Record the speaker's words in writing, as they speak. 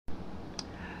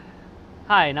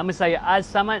Hai, nama saya Az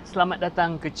Samad. Selamat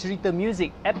datang ke Cerita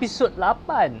Muzik episod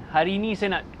 8. Hari ini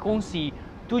saya nak kongsi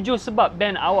 7 sebab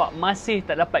band awak masih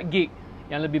tak dapat gig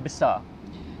yang lebih besar.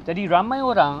 Jadi ramai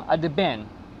orang ada band.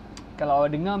 Kalau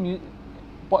awak dengar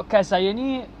podcast saya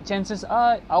ni, chances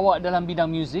are awak dalam bidang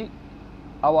muzik,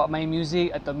 awak main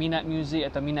muzik atau minat muzik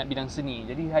atau minat bidang seni.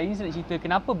 Jadi hari ini saya nak cerita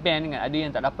kenapa band dengan ada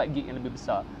yang tak dapat gig yang lebih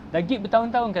besar. Dah gig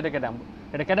bertahun-tahun kadang-kadang.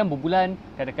 Kadang-kadang berbulan,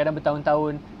 kadang-kadang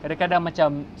bertahun-tahun, kadang-kadang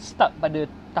macam stuck pada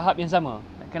tahap yang sama.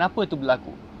 Kenapa tu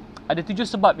berlaku? Ada 7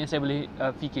 sebab yang saya boleh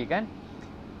fikirkan.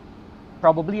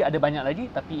 Probably ada banyak lagi,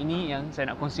 tapi ini yang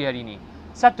saya nak kongsi hari ini.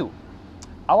 1.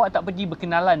 Awak tak pergi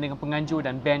berkenalan dengan penganjur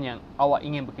dan band yang awak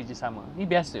ingin bekerjasama. Ini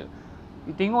biasa.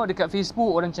 Tengok dekat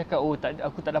Facebook, orang cakap,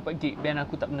 aku tak dapat gig, band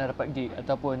aku tak pernah dapat gig.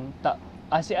 Ataupun tak,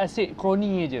 asyik-asyik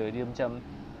kroni je. Dia macam,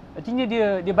 artinya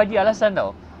dia bagi alasan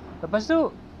tau. Lepas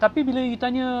tu, tapi bila you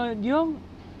tanya dia,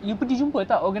 you pergi jumpa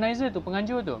tak organizer tu,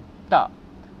 penganjur tu? Tak.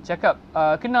 Cakap,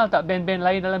 kenal tak band-band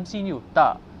lain dalam scene you?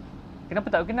 Tak.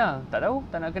 Kenapa tak kenal? Tak tahu,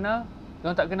 tak nak kenal.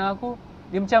 Diorang tak kenal aku.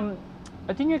 Dia macam,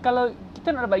 artinya kalau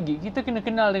kita nak dapat gig, kita kena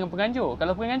kenal dengan penganjur.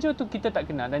 Kalau penganjur tu kita tak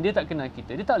kenal dan dia tak kenal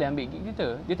kita, dia tak boleh ambil gig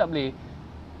kita. Dia tak boleh,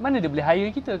 mana dia boleh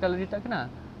hire kita kalau dia tak kenal?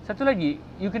 Satu lagi,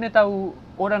 you kena tahu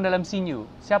orang dalam scene you.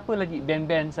 Siapa lagi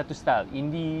band-band satu style?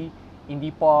 Indie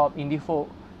pop, indie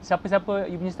folk. Siapa-siapa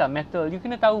you punya style, metal. You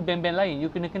kena tahu band-band lain,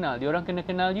 you kena kenal. Diorang kena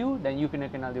kenal you dan you kena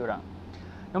kenal diorang.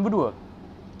 Nombor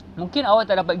 2, mungkin awak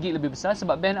tak dapat gig lebih besar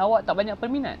sebab band awak tak banyak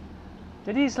peminat.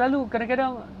 Jadi selalu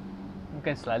kadang-kadang,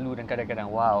 bukan selalu dan kadang-kadang,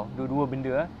 wow, dua-dua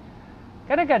benda.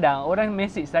 Kadang-kadang orang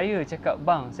message saya cakap,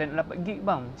 bang, saya nak dapat gig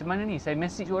bang, macam mana ni? Saya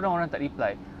message orang tak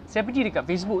reply. Saya pergi dekat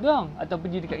Facebook dia atau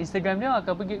pergi dekat Instagram dia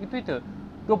atau pergi ke Twitter,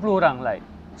 20 orang like,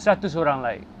 100 orang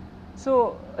like.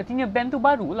 So, artinya band tu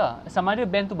baru lah. Sama ada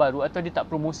band tu baru atau dia tak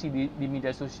promosi di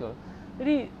media sosial.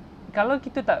 Jadi, kalau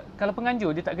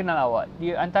penganjur dia tak kenal awak,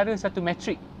 dia antara satu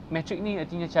metrik ni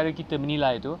artinya cara kita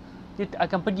menilai tu, dia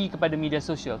akan pergi kepada media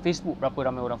sosial. Facebook berapa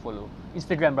ramai orang follow,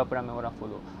 Instagram berapa ramai orang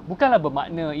follow. Bukanlah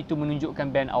bermakna itu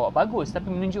menunjukkan band awak bagus, tapi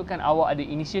menunjukkan awak ada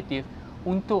inisiatif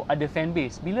untuk ada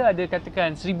fanbase. Bila ada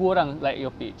katakan 1000 orang like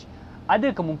your page,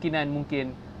 ada kemungkinan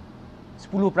mungkin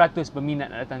 10%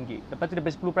 berminat nak datang gig. Lepas tu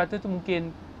daripada 10% tu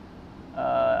mungkin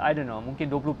mungkin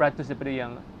 20% daripada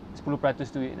yang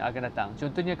 10% tu akan datang.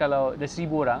 Contohnya kalau ada 1000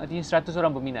 orang, artinya 100 orang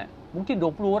berminat. Mungkin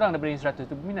 20 orang daripada yang 100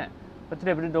 tu berminat. Lepas tu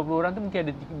daripada 20 orang tu mungkin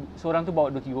ada seorang tu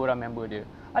bawa 23 orang member dia.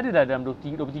 Ada dah dalam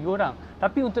 23 orang.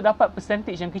 Tapi untuk dapat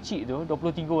percentage yang kecil tu,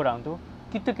 23 orang tu,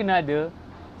 kita kena ada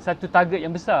satu target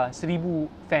yang besar, 1000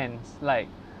 fans like.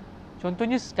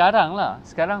 Contohnya sekarang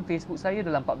Facebook saya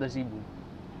dalam 14,000.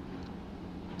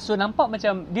 So nampak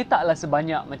macam dia taklah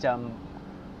sebanyak macam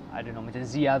macam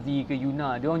ZRV ke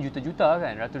Yuna. Dia orang juta-juta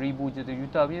kan, ratus ribu,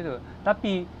 juta-juta punya tu.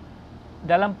 Tapi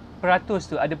dalam peratus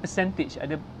tu ada percentage,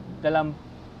 ada dalam,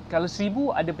 kalau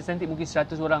 1000 ada percentage mungkin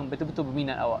 100 orang betul-betul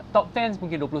berminat awak. Top fans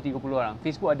mungkin 20-30 orang.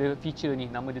 Facebook ada feature ni,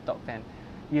 nama dia top fan.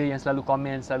 Dia yang selalu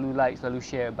komen, selalu like, selalu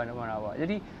share bandar-bandar awak.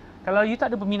 Jadi kalau you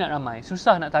tak ada peminat ramai,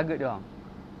 susah nak target dia orang.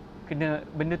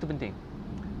 Benda tu penting.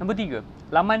 Nombor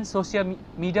 3, laman sosial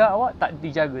media awak tak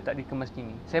dijaga, tak dikemas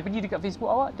kini. Saya pergi dekat Facebook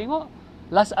awak, tengok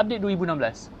last update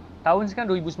 2016. Tahun sekarang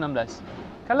 2019.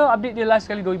 Kalau update dia last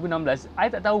kali 2016,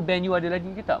 I tak tahu band you ada lagi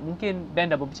ke tak. Mungkin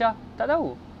band dah berpecah, tak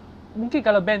tahu. Mungkin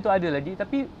kalau band tu ada lagi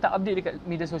tapi tak update dekat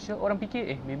media sosial, orang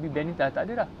fikir maybe band ni tak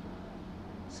ada dah.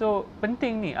 So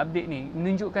penting ni update ni,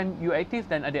 menunjukkan you aktif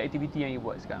dan ada aktiviti yang you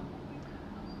buat sekarang.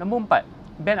 Nombor 4,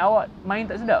 band awak main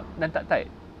tak sedap dan tak tight.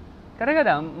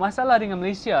 Kadang-kadang masalah dengan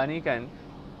Malaysia ni kan,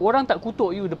 orang tak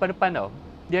kutuk you depan-depan tau.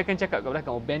 Dia akan cakap kat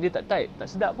belakang, band dia tak tight, tak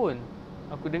sedap pun.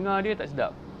 Aku dengar dia tak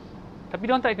sedap. Tapi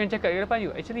diorang tak akan cakap kat depan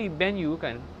you, actually band you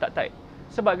kan tak tight.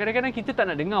 Sebab kadang-kadang kita tak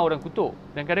nak dengar orang kutuk.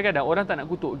 Dan kadang-kadang orang tak nak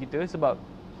kutuk kita sebab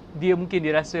mungkin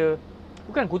dia rasa,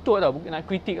 bukan kutuk tau, bukan nak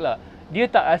kritik lah. Dia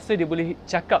tak rasa dia boleh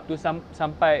cakap tu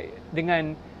sampai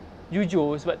dengan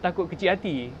jujur sebab takut kecil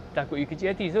hati. Takut you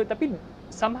kecil hati. So, tapi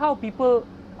somehow people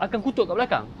akan kutuk kat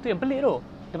belakang. Tu yang pelik tu.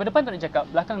 Depan-depan tak nak cakap,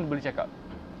 belakang boleh cakap.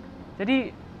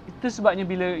 Jadi, itu sebabnya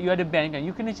bila you ada band kan,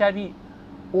 you kena cari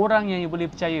orang yang you boleh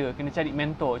percaya, kena cari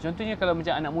mentor. Contohnya kalau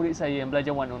macam anak murid saya yang belajar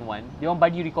one on one, dia orang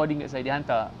bagi recording kat saya, dia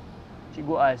hantar,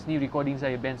 Cikgu Az, ni recording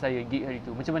saya, band saya gig hari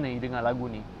tu, macam mana you dengar lagu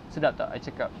ni, sedap tak? I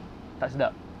cakap, tak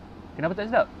sedap. Kenapa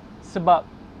tak sedap? Sebab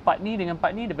part ni dengan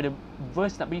part ni, daripada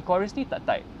verse nak pergi chorus ni tak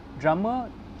tight, drummer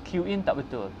cue in tak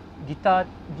betul,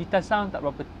 gitar sound tak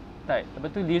berapa tight, lepas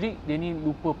tu lirik dia ni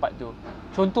lupa part tu.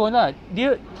 Contohlah,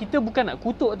 kita bukan nak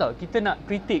kutuk tau, kita nak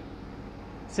kritik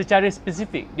secara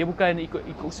spesifik. Dia bukan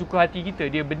ikut suka hati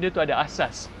kita. Dia benda tu ada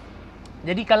asas.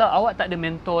 Jadi kalau awak tak ada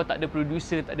mentor, tak ada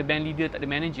producer, tak ada band leader, tak ada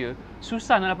manager,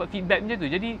 susah nak dapat feedback macam tu.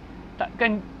 Jadi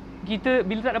takkan kita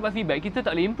bila tak dapat feedback, kita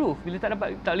tak boleh improve. Bila tak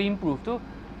boleh improve tu,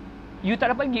 you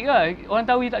tak dapat gig lah. Orang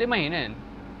tahu you tak boleh main kan.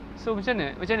 So macam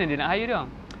mana dia nak hire dia orang?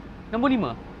 Nombor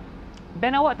 5,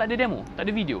 band awak tak ada demo, tak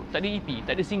ada video, tak ada EP,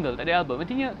 tak ada single, tak ada album.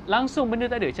 Artinya langsung benda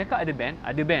tak ada. Cakap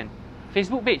ada band.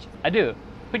 Facebook page ada.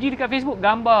 Pergi dekat Facebook,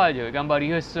 gambar je. Gambar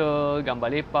rehearsal, gambar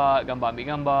lepak, gambar ambil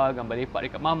gambar lepak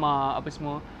dekat mama, apa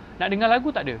semua. Nak dengar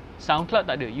lagu tak ada. SoundCloud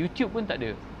tak ada. YouTube pun tak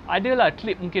ada. Adalah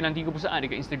klip mungkin dalam 30 saat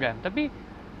dekat Instagram. Tapi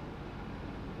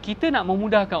kita nak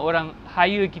memudahkan orang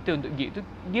hire kita untuk gig tu,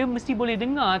 dia mesti boleh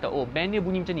dengar tau. Oh, band dia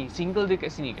bunyi macam ni. Single dia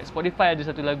kat sini. Kat Spotify ada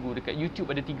satu lagu. Dekat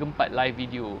YouTube ada 3-4 live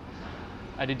video.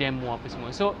 Ada demo apa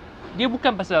semua. So, dia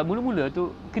bukan pasal mula-mula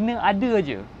tu kena ada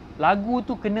je. Lagu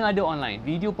tu kena ada online.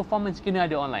 Video performance kena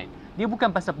ada online. Dia bukan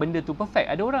pasal benda tu perfect.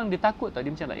 Ada orang dia takut tau. Dia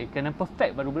macam like, kena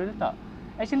perfect baru boleh letak.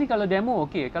 Actually kalau demo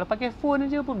okay. Kalau pakai phone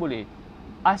je pun boleh.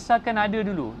 Asalkan ada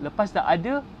dulu. Lepas dah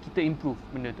ada, kita improve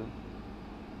benda tu.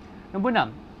 Nombor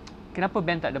 6. Kenapa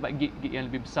band tak dapat gig yang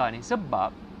lebih besar ni? Sebab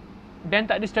band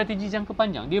tak ada strategi jangka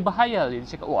panjang. Dia berhayal dia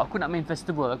cakap, oh aku nak main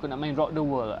festival, aku nak main Rock the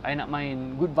World, I nak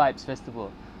main Good Vibes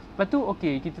Festival. Lepas tu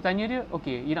okay, kita tanya dia,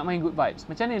 okay, you nak main Good Vibes,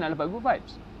 macam mana nak dapat Good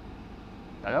Vibes?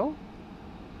 Tak tahu.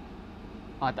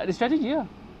 Tak ada strategi lah.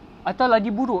 Atau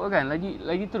lagi buruk kan,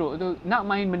 lagi teruk tu, nak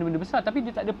main benda-benda besar tapi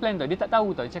dia tak ada plan tau. Dia tak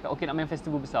tahu tau. Dia cakap okay nak main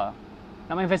festival besar.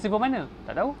 Nak main festival mana?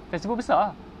 Tak tahu. Festival besar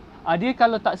lah. Dia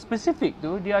kalau tak spesifik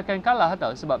tu, dia akan kalah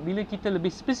tau. Sebab bila kita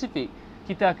lebih spesifik,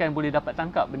 kita akan boleh dapat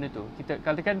tangkap benda tu. Kita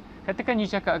katakan you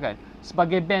cakap kan,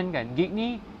 sebagai band kan, gig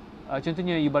ni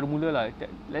contohnya you baru mula lah,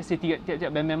 let's say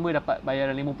tiap-tiap band member dapat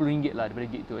bayaran RM50 lah daripada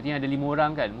gig tu. Artinya ada 5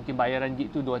 orang kan, mungkin bayaran gig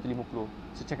tu RM250.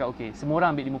 So cakap okay, semua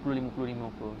orang ambil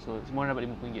RM50. So semua orang dapat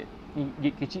RM50. Ni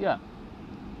gig kecil lah.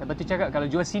 Lepas tu cakap kalau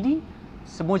jual CD,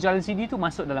 semua jualan CD tu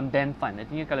masuk dalam band fund.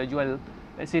 Artinya kalau jual,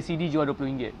 let's say CD jual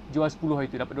RM20, jual 10 hari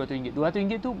tu dapat RM200.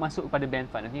 RM200 tu masuk kepada band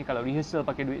fund. Artinya kalau rehearsal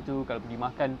pakai duit tu, kalau pergi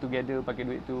makan together pakai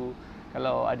duit tu,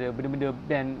 kalau ada benda-benda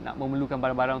band nak memerlukan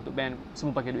barang-barang untuk band,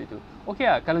 semua pakai duit tu. Okey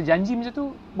lah, kalau janji macam tu,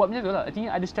 buat macam tu lah.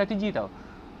 Artinya ada strategi tau.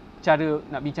 Cara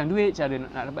nak bincang duit, cara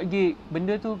nak dapat gig,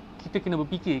 benda tu kita kena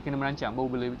berfikir, kena merancang, baru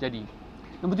boleh jadi.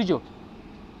 Nombor 7.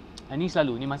 Ni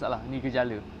selalu, ni masalah, ni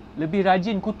gejala. Lebih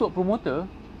rajin kutuk promoter,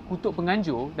 kutuk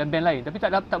penganjur dan band lain, tapi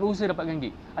tak berusaha dapatkan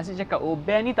gig. Asyik cakap, oh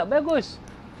band ni tak bagus,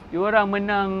 diorang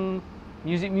menang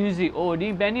music. Oh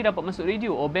ni band ni dapat masuk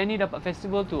radio. Oh band ni dapat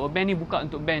festival tu. Oh band ni buka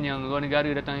untuk band yang luar negara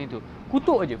datang itu.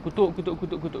 Kutuk aje, kutuk.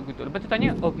 Lepas tu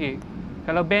tanya, okey,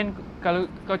 kalau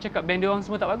kau cakap band dia orang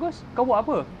semua tak bagus, kau buat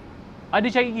apa? Ada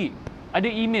cari gig, ada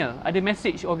email, ada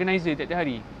message organizer tiap-tiap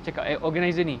hari. Cakap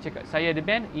organizer ni, cakap saya ada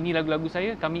band, ini lagu-lagu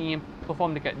saya, kami ingin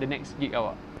perform dekat the next gig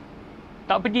awak.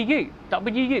 Tak pergi gig, tak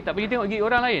pergi tengok gig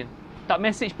orang lain. Tak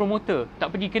message promoter, tak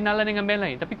pergi kenalan dengan band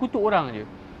lain, tapi kutuk orang je.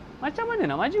 Macam mana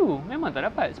nak maju? Memang tak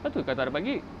dapat. Sebab tu kau tak dapat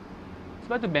gig.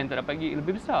 Sebab tu band tak dapat gig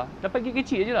lebih besar. Dapat gig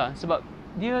kecil je lah. Sebab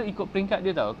dia ikut peringkat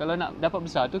dia tau. Kalau nak dapat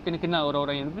besar tu, kena kenal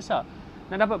orang-orang yang lebih besar.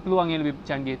 Nak dapat peluang yang lebih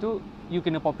canggih tu, you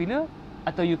kena popular,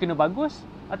 atau you kena bagus,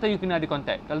 atau you kena ada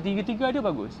contact. Kalau tiga-tiga ada,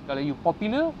 bagus. Kalau you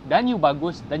popular, dan you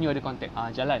bagus, dan you ada contact,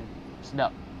 jalan. Sedap.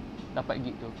 Dapat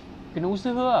gig tu. Kena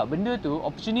usaha lah. Benda tu,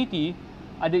 opportunity,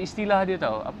 ada istilah dia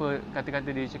tau. Apa kata-kata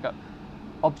dia cakap,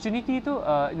 opportunity tu,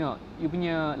 you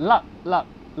punya luck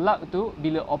tu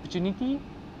bila opportunity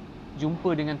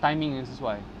jumpa dengan timing yang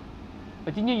sesuai.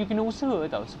 Artinya you kena usaha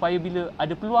tau, supaya bila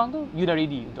ada peluang tu, you dah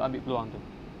ready untuk ambil peluang tu.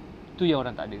 Tu yang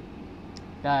orang tak ada.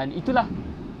 Dan itulah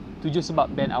 7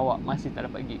 sebab band awak masih tak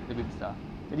dapat gig lebih besar.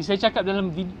 Jadi saya cakap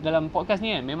dalam podcast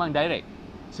ni kan, memang direct,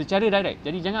 secara direct.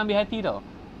 Jadi jangan ambil hati tau,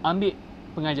 ambil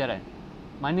pengajaran.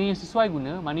 Mana yang sesuai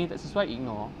guna, mana yang tak sesuai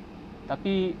ignore.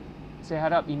 Tapi saya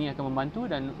harap ini akan membantu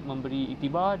dan memberi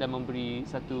iktibar dan memberi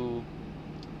satu,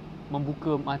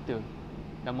 membuka mata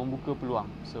dan membuka peluang.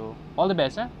 So, all the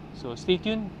best . So, stay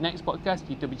tune. Next podcast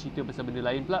kita bercerita pasal benda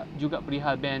lain pula, juga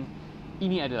perihal band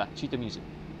Ini Adalah Cerita Muzik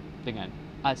dengan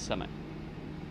Az Samad.